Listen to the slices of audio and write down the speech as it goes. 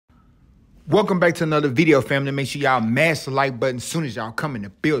Welcome back to another video, family. Make sure y'all mash the like button as soon as y'all come in the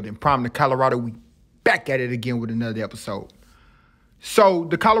building. Prime to Colorado, we back at it again with another episode. So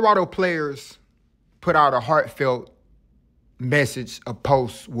the Colorado players put out a heartfelt message, a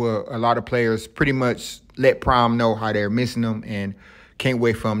post where a lot of players pretty much let Prime know how they're missing him and can't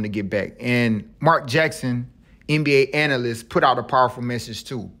wait for him to get back. And Mark Jackson, NBA analyst, put out a powerful message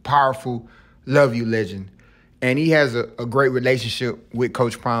too. Powerful, love you, legend. And he has a great relationship with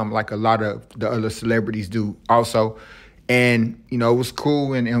Coach Prime, like a lot of the other celebrities do also. And, you know, it was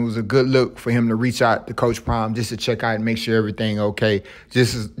cool and it was a good look for him to reach out to Coach Prime just to check out and make sure everything okay.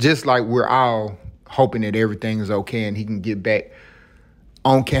 Just like we're all hoping that everything is okay and he can get back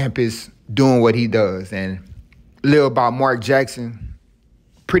on campus doing what he does. And a little about Mark Jackson,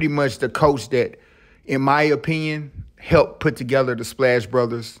 pretty much the coach that, in my opinion, helped put together the Splash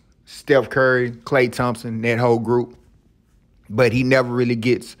Brothers, Steph Curry, Klay Thompson, that whole group. But he never really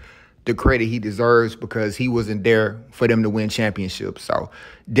gets the credit he deserves because he wasn't there for them to win championships. So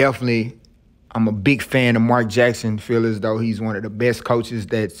definitely, I'm a big fan of Mark Jackson. Feel as though he's one of the best coaches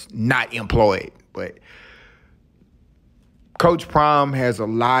that's not employed. But Coach Prime has a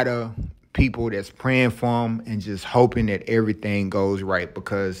lot of people that's praying for him and just hoping that everything goes right,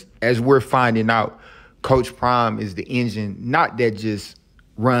 because as we're finding out, Coach Prime is the engine, not that just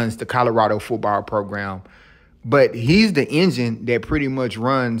runs the Colorado football program, but he's the engine that pretty much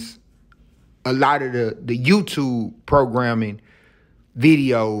runs a lot of the YouTube programming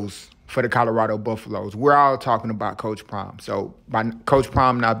videos for the Colorado Buffaloes. We're all talking about Coach Prime. So by Coach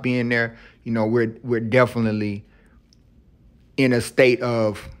Prime not being there, you know, we're definitely in a state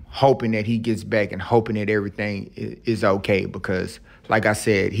of hoping that he gets back and hoping that everything is okay, because like I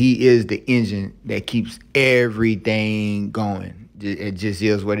said, he is the engine that keeps everything going. It just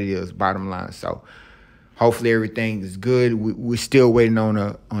is what it is, bottom line. So hopefully everything is good. We're still waiting on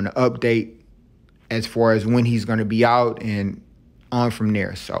an update as far as when he's going to be out and on from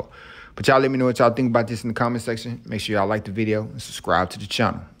there. So, but y'all let me know what y'all think about this in the comment section. Make sure y'all like the video and subscribe to the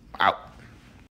channel. Out.